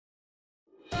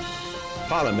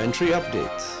Parliamentary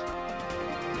updates.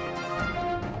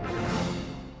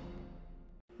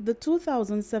 The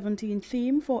 2017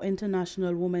 theme for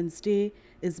International Women's Day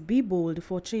is Be Bold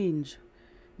for Change.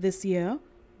 This year,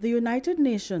 the United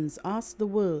Nations asked the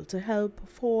world to help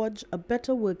forge a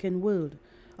better working world,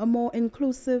 a more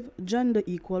inclusive,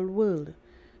 gender-equal world.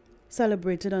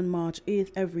 Celebrated on March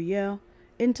 8th every year,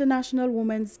 International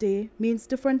Women's Day means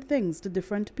different things to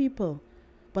different people,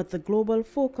 but the global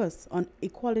focus on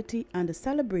equality and the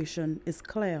celebration is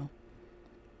clear.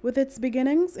 With its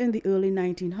beginnings in the early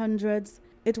 1900s,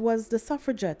 it was the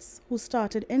suffragettes who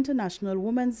started International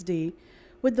Women's Day,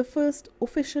 with the first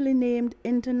officially named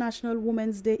International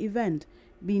Women's Day event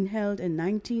being held in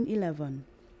 1911.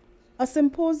 A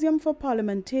symposium for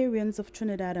parliamentarians of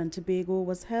Trinidad and Tobago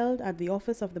was held at the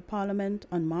office of the Parliament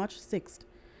on March 6th.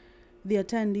 The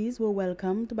attendees were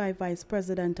welcomed by Vice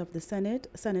President of the Senate,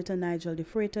 Senator Nigel De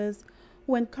Freitas,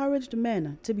 who encouraged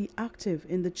men to be active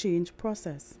in the change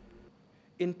process.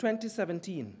 In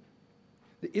 2017,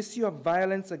 the issue of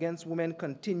violence against women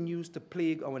continues to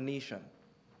plague our nation.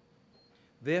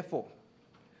 Therefore,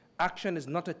 action is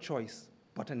not a choice,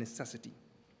 but a necessity.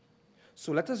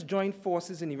 So let us join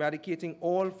forces in eradicating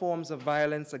all forms of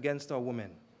violence against our women.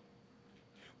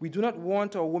 We do not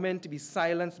want our women to be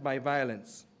silenced by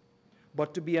violence,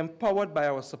 but to be empowered by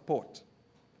our support,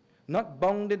 not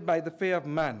bounded by the fear of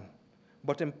man,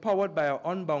 but empowered by our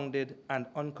unbounded and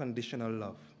unconditional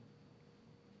love.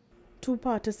 Two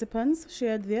participants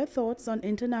shared their thoughts on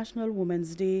International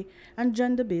Women's Day and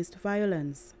gender-based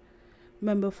violence.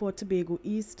 Member for Tobago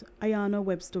East, Ayana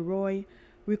Webster Roy,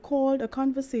 recalled a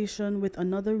conversation with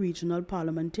another regional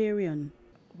parliamentarian.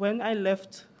 When I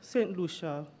left St.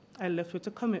 Lucia, I left with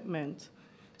a commitment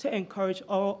to encourage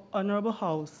our Honourable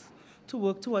House to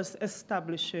work towards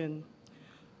establishing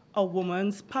a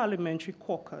women's parliamentary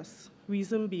caucus.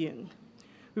 Reason being,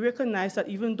 we recognize that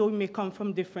even though we may come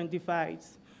from different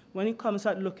divides, when it comes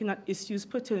at looking at issues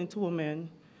pertaining to women,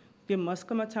 there must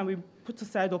come a time we put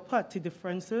aside our party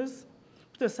differences,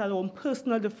 put aside our own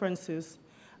personal differences,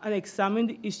 and examine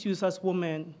the issues as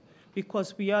women,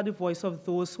 because we are the voice of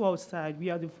those who are outside. We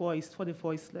are the voice for the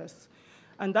voiceless.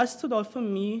 And that stood out for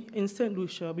me in St.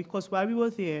 Lucia, because while we were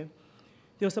there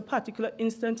was a particular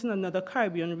instance in another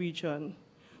Caribbean region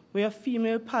where a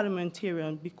female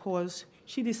parliamentarian, because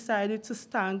she decided to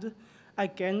stand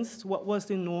against what was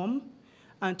the norm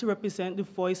and to represent the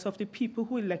voice of the people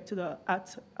who elected her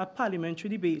at a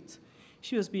parliamentary debate,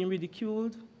 she was being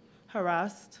ridiculed,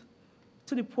 harassed,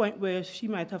 to the point where she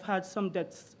might have had some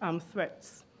death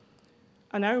threats.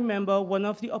 And I remember one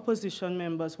of the opposition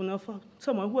members,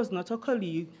 someone who was not a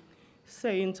colleague,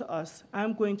 saying to us,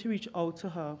 I'm going to reach out to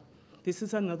her. This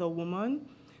is another woman,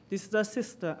 this is a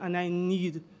sister, and I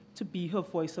need to be her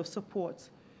voice of support.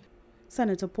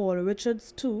 Senator Paul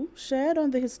Richards, too, shared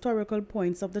on the historical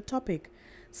points of the topic,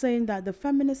 saying that the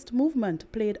feminist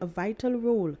movement played a vital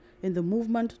role in the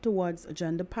movement towards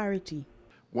gender parity.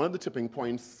 One of the tipping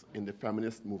points in the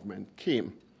feminist movement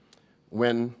came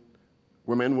when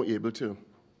women were able to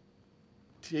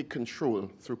take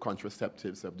control through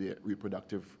contraceptives of their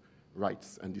reproductive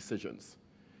rights and decisions.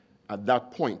 At that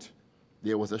point,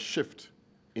 there was a shift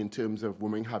in terms of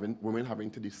women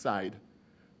having to decide,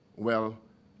 well,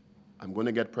 I'm going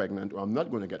to get pregnant or I'm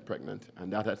not going to get pregnant,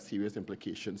 and that had serious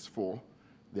implications for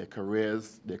their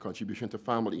careers, their contribution to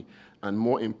family, and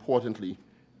more importantly,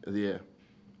 their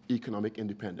economic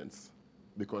independence.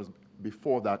 Because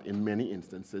before that, in many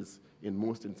instances, in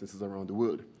most instances around the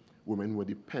world, women were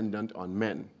dependent on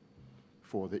men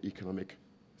for their economic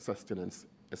sustenance,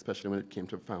 especially when it came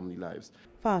to family lives.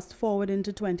 Fast forward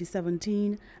into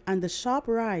 2017 and the sharp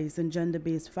rise in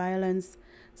gender-based violence,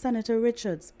 Senator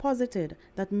Richards posited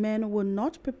that men were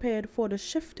not prepared for the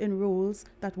shift in roles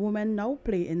that women now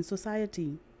play in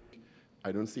society.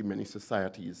 I don't see many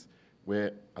societies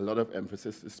where a lot of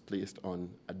emphasis is placed on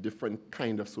a different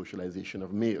kind of socialization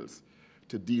of males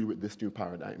to deal with this new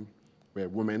paradigm, where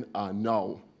women are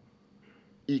now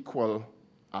equal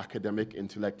academic,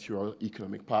 intellectual,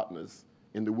 economic partners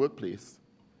in the workplace,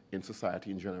 in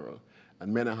society in general,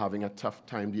 and men are having a tough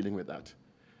time dealing with that.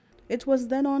 It was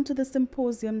then on to the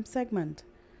symposium segment.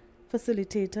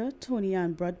 Facilitator Tony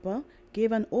Ann Bradber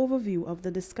gave an overview of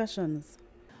the discussions.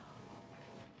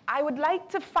 I would like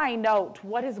to find out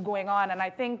what is going on, and I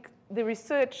think the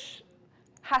research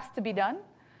has to be done.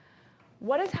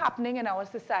 What is happening in our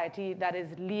society that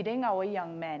is leading our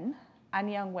young men and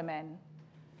young women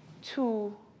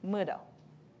to murder?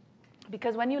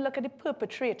 Because when you look at the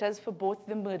perpetrators for both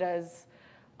the murders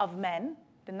of men,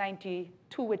 the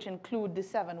 92, which include the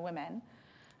 7 women,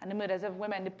 and the murders of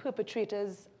women, the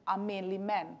perpetrators are mainly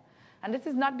men. And this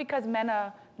is not because men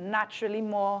are naturally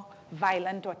more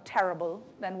violent or terrible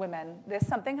than women. There's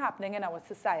something happening in our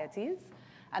societies,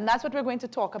 and that's what we're going to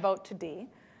talk about today.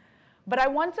 But I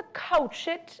want to couch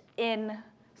it in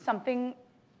something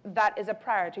that is a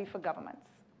priority for governments.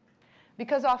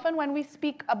 Because often when we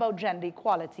speak about gender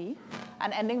equality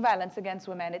and ending violence against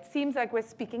women, it seems like we're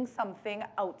speaking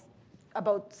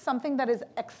about something that is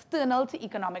external to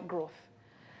economic growth,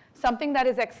 something that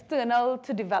is external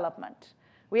to development.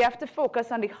 We have to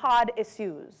focus on the hard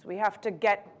issues. We have to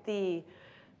get the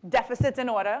deficits in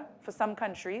order for some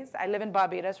countries. I live in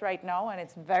Barbados right now, and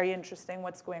it's very interesting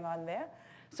what's going on there.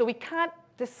 So we can't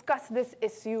discuss this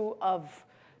issue of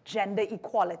gender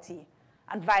equality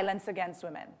and violence against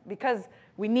women, because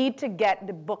we need to get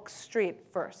the book straight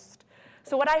first.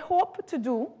 So what I hope to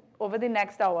do over the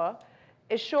next hour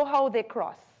is show how they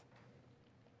cross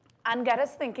and get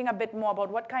us thinking a bit more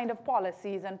about what kind of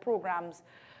policies and programs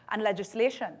and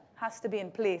legislation has to be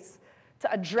in place to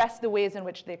address the ways in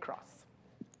which they cross.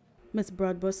 Ms.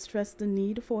 Broadbus stressed the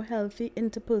need for healthy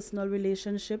interpersonal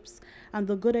relationships and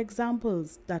the good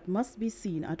examples that must be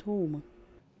seen at home.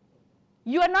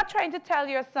 You are not trying to tell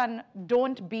your son,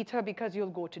 don't beat her because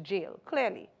you'll go to jail,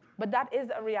 clearly. But that is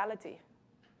a reality.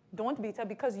 Don't beat her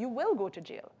because you will go to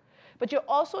jail. But you're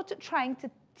also trying to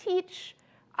teach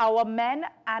our men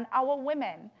and our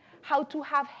women how to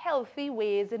have healthy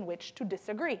ways in which to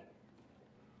disagree.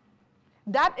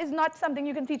 That is not something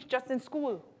you can teach just in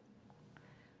school.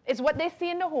 It's what they see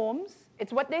in the homes.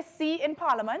 It's what they see in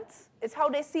Parliament. It's how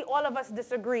they see all of us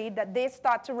disagree that they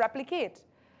start to replicate.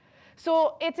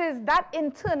 So it is that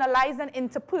internalized and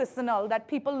interpersonal that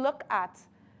people look at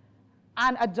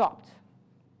and adopt.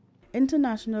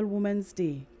 International Women's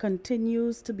Day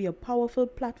continues to be a powerful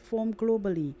platform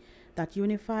globally that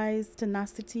unifies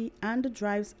tenacity and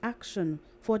drives action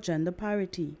for gender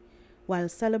parity, while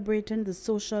celebrating the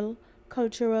social,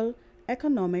 cultural,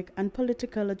 economic, and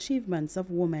political achievements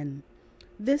of women.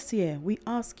 This year, we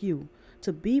ask you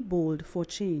to be bold for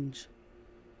change.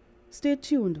 Stay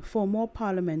tuned for more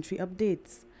parliamentary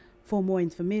updates. For more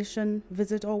information,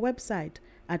 visit our website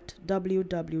at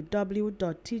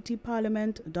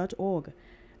www.ttparliament.org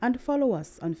and follow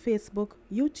us on Facebook,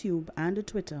 YouTube, and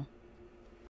Twitter.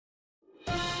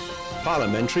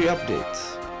 Parliamentary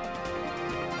updates.